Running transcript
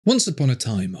Once upon a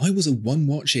time, I was a one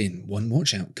watch in, one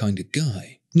watch out kind of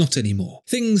guy. Not anymore.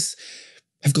 Things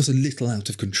have got a little out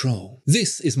of control.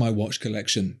 This is my watch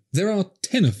collection. There are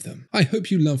 10 of them. I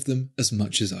hope you love them as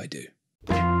much as I do.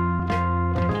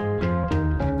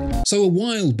 So a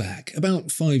while back,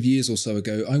 about 5 years or so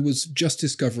ago, I was just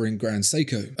discovering Grand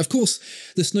Seiko. Of course,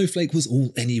 the snowflake was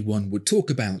all anyone would talk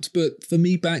about, but for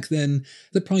me back then,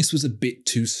 the price was a bit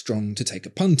too strong to take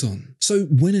a punt on. So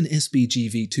when an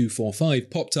SBG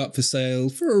V245 popped up for sale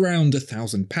for around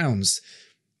 £1,000,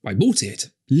 I bought it.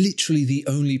 Literally the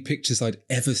only pictures I'd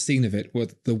ever seen of it were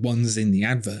the ones in the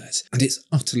advert, and it's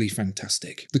utterly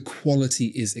fantastic. The quality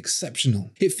is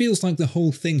exceptional. It feels like the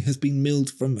whole thing has been milled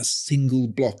from a single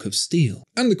block of steel.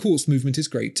 And the quartz movement is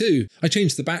great too. I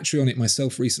changed the battery on it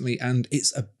myself recently, and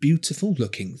it's a beautiful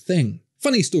looking thing.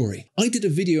 Funny story, I did a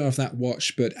video of that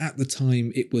watch, but at the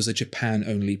time it was a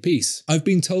Japan-only piece. I've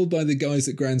been told by the guys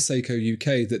at Grand Seiko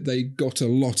UK that they got a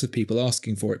lot of people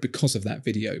asking for it because of that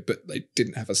video, but they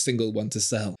didn't have a single one to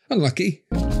sell. Unlucky.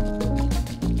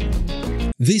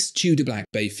 This Tudor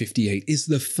Black Bay 58 is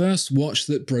the first watch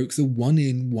that broke the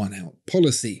one-in, one-out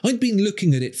policy. I'd been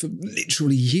looking at it for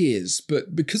literally years,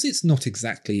 but because it's not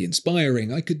exactly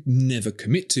inspiring, I could never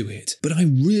commit to it. But I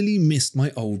really missed my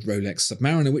old Rolex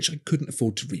Submariner, which I couldn't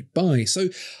afford to rebuy, so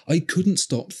I couldn't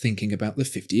stop thinking about the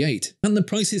 58. And the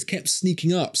prices kept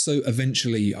sneaking up, so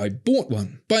eventually I bought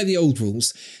one. By the old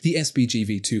rules, the SBG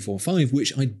V245,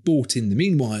 which I'd bought in the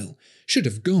meanwhile, should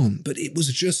have gone, but it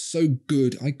was just so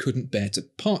good I couldn't bear to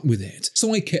part with it.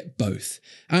 So I kept both,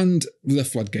 and the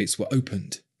floodgates were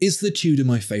opened. Is the Tudor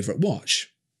my favourite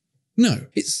watch? No,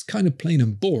 it's kind of plain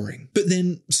and boring, but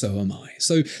then so am I,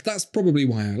 so that's probably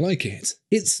why I like it.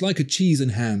 It's like a cheese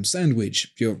and ham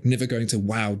sandwich. You're never going to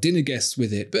wow dinner guests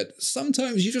with it, but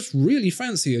sometimes you just really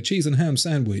fancy a cheese and ham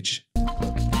sandwich.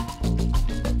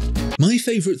 My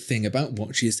favourite thing about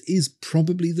watches is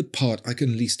probably the part I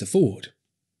can least afford.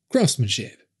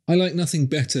 Craftsmanship. I like nothing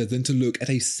better than to look at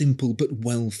a simple but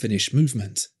well-finished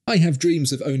movement. I have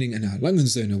dreams of owning an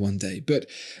Erlangen one day, but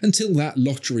until that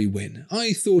lottery win,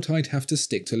 I thought I'd have to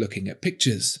stick to looking at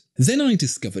pictures. Then I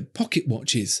discovered pocket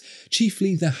watches,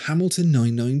 chiefly the Hamilton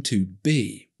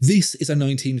 992B. This is a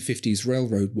 1950s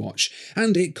railroad watch,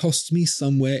 and it costs me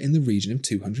somewhere in the region of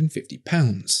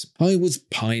 £250. I was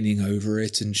pining over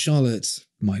it, and Charlotte,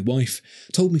 my wife,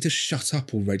 told me to shut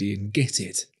up already and get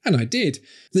it. And I did.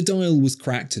 The dial was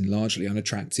cracked and largely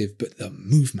unattractive, but the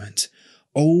movement,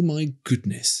 oh my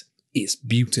goodness, it's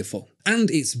beautiful.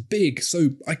 And it's big, so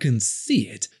I can see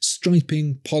it.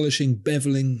 Striping, polishing,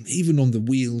 beveling, even on the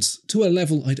wheels, to a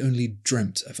level I'd only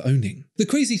dreamt of owning. The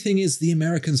crazy thing is the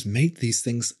Americans made these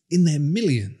things in their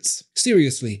millions.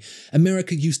 Seriously,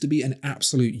 America used to be an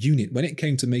absolute unit when it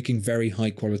came to making very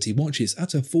high quality watches at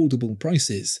affordable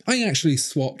prices. I actually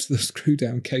swapped the screw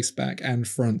down case back and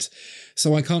front,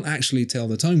 so I can't actually tell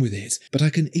the time with it, but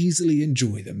I can easily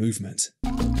enjoy the movement.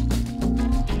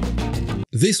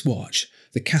 This watch,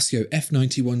 the Casio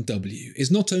F-91W, is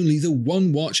not only the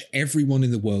one watch everyone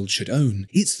in the world should own,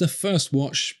 it's the first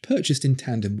watch purchased in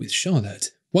tandem with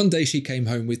Charlotte. One day she came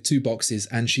home with 2 boxes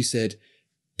and she said,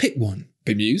 "Pick one."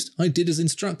 Bemused, I did as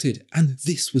instructed, and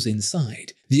this was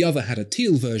inside. The other had a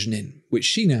teal version in, which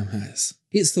she now has.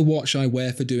 It's the watch I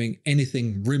wear for doing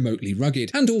anything remotely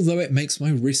rugged, and although it makes my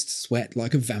wrists sweat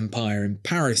like a vampire in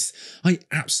Paris, I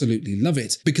absolutely love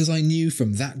it, because I knew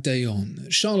from that day on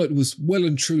that Charlotte was well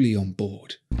and truly on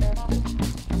board.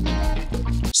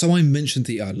 So I mentioned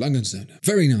the Erlangen.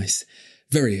 Very nice,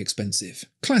 very expensive,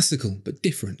 classical but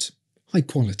different, high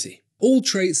quality. All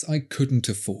traits I couldn't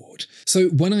afford. So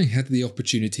when I had the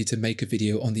opportunity to make a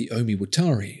video on the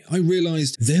Omiwatari, I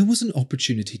realised there was an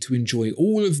opportunity to enjoy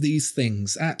all of these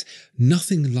things at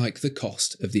nothing like the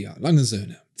cost of the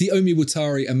Erlangen. The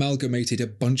Omiwatari amalgamated a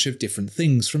bunch of different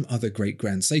things from other great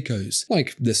Grand Seikos,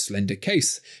 like the slender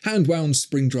case, hand-wound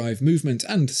spring drive movement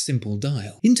and simple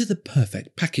dial, into the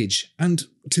perfect package, and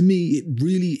to me it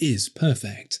really is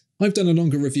perfect. I've done a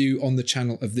longer review on the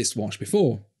channel of this watch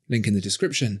before, link in the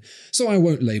description, so I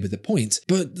won't labour the point,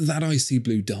 but that icy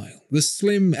blue dial, the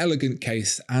slim, elegant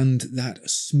case, and that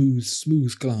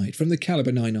smooth glide from the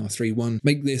Caliber 9R31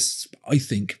 make this, I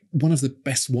think, one of the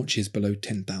best watches below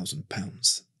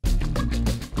 £10,000.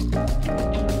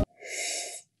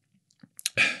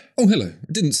 Oh hello,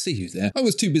 I didn't see you there. I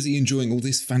was too busy enjoying all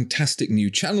this fantastic new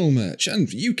channel merch, and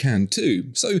you can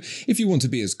too. So if you want to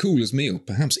be as cool as me, or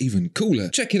perhaps even cooler,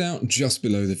 check it out just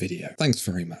below the video. Thanks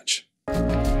very much.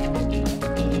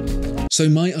 So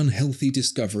my unhealthy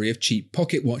discovery of cheap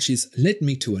pocket watches led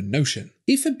me to a notion.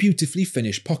 If a beautifully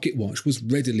finished pocket watch was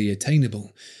readily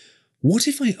attainable, what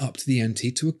if I upped the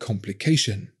ante to a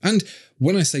complication? And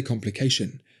when I say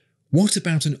complication, What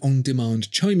about an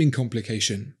on-demand chiming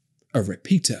complication? A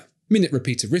repeater. Minute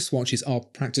repeater wristwatches are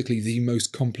practically the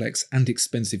most complex and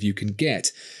expensive you can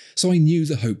get, so I knew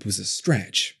the hope was a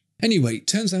stretch. Anyway,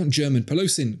 turns out German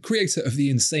Pelosin, creator of the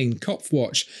insane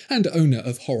Kopfwatch and owner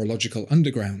of Horological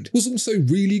Underground, was also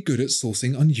really good at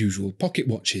sourcing unusual pocket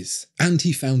watches. And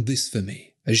he found this for me.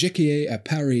 A Jéquier, a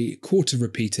Paris quarter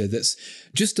repeater that's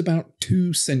just about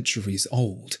 2 centuries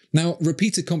old. Now,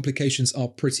 repeater complications are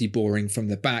pretty boring from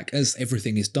the back as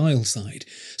everything is dial side,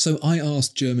 so I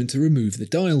asked German to remove the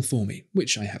dial for me,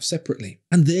 which I have separately.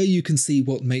 And there you can see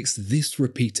what makes this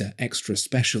repeater extra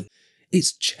special.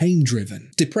 It's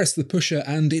chain-driven. Depress the pusher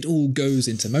and it all goes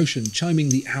into motion, chiming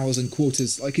the hours and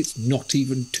quarters like it's not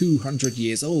even 200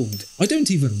 years old. I don't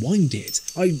even wind it.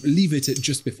 I leave it at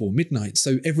just before midnight,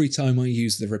 so every time I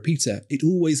use the repeater, it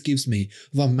always gives me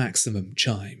the maximum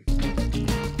chime.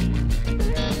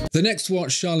 The next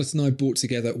watch Charlotte and I bought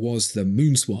together was the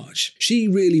MoonSwatch. She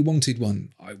really wanted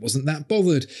one. I wasn't that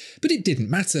bothered, but it didn't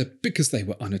matter because they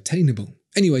were unattainable.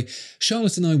 Anyway,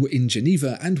 Charlotte and I were in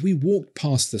Geneva and we walked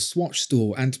past the Swatch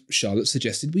store and Charlotte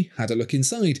suggested we had a look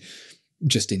inside,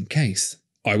 just in case.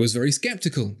 I was very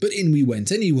sceptical, but in we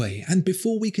went anyway, and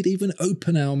before we could even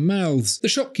open our mouths, the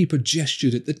shopkeeper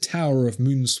gestured at the tower of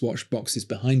MoonSwatch boxes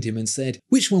behind him and said,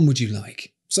 "Which one would you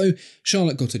like?" So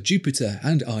Charlotte got a Jupiter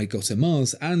and I got a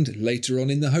Mars, and later on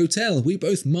in the hotel we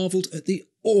both marvelled at the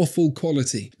awful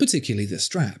quality, particularly the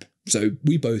strap. So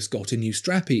we both got a new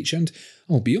strap each, and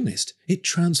I'll be honest, it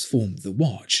transformed the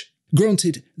watch.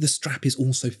 Granted, the strap is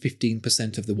also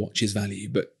 15% of the watch's value,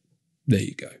 but there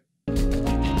you go.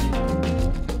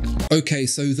 Okay,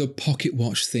 so the pocket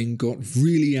watch thing got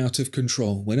really out of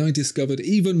control when I discovered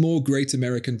even more great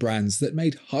American brands that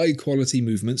made high quality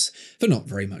movements for not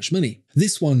very much money.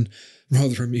 This one,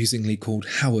 rather amusingly called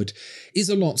Howard, is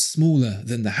a lot smaller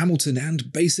than the Hamilton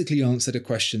and basically answered a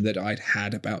question that I'd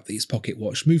had about these pocket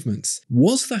watch movements.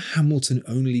 Was the Hamilton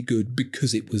only good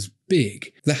because it was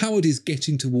big? The Howard is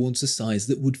getting towards a size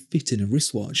that would fit in a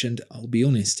wristwatch, and I'll be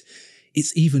honest,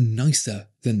 it's even nicer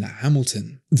than the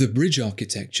Hamilton. The bridge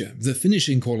architecture, the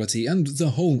finishing quality, and the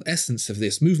whole essence of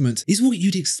this movement is what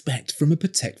you'd expect from a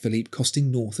Patek Philippe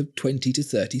costing north of £20,000 to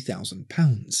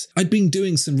 £30,000. I'd been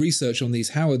doing some research on these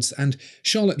Howards, and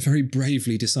Charlotte very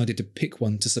bravely decided to pick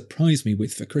one to surprise me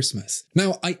with for Christmas.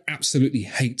 Now, I absolutely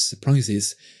hate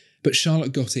surprises, but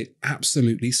Charlotte got it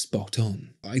absolutely spot on.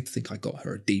 I think I got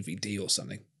her a DVD or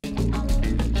something.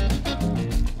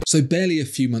 So barely a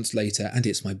few months later, and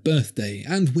it's my birthday,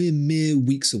 and we're mere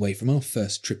weeks away from our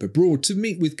first trip abroad to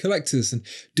meet with collectors and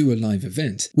do a live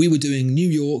event. We were doing New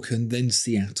York and then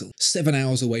Seattle, 7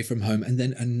 hours away from home and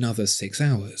then another 6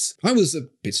 hours. I was a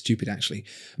bit stupid actually,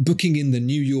 booking in the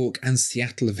New York and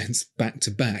Seattle events back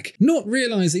to back, not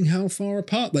realising how far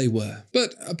apart they were.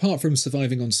 But apart from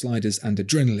surviving on sliders and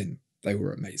adrenaline, they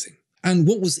were amazing. And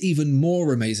what was even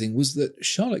more amazing was that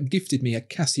Charlotte gifted me a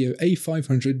Casio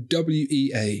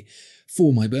A500WEA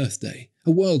for my birthday, a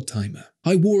world timer.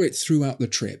 I wore it throughout the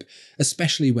trip,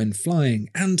 especially when flying,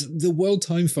 and the world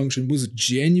time function was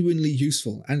genuinely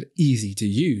useful and easy to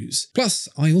use. Plus,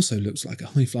 I also looked like a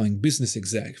high-flying business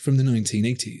exec from the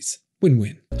 1980s.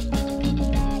 Win-win.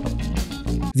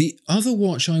 The other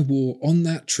watch I wore on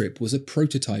that trip was a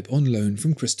prototype on loan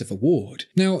from Christopher Ward.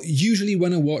 Now, usually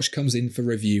when a watch comes in for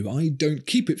review, I don't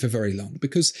keep it for very long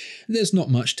because there's not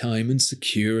much time and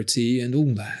security and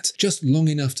all that. Just long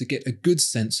enough to get a good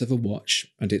sense of a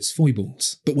watch and its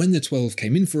foibles. But when the 12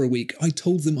 came in for a week, I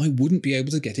told them I wouldn't be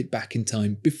able to get it back in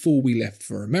time before we left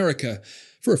for America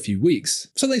for a few weeks.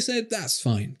 So they said, that's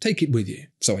fine, take it with you.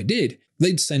 So I did.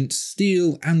 They'd sent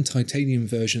steel and titanium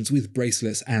versions with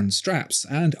bracelets and straps,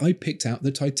 and I picked out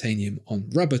the titanium on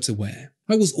rubber to wear.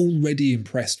 I was already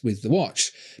impressed with the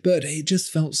watch, but it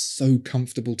just felt so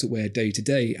comfortable to wear day to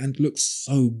day and looked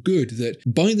so good that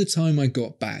by the time I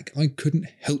got back, I couldn't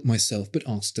help myself but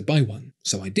ask to buy one.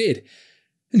 So I did,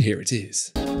 and here it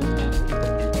is.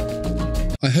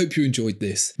 I hope you enjoyed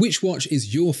this. Which watch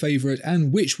is your favourite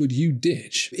and which would you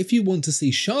ditch? If you want to see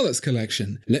Charlotte's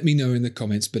collection, let me know in the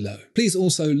comments below. Please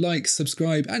also like,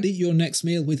 subscribe and eat your next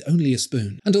meal with only a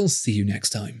spoon. And I'll see you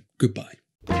next time. Goodbye.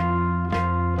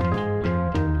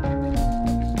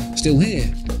 Still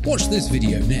here? Watch this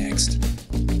video next.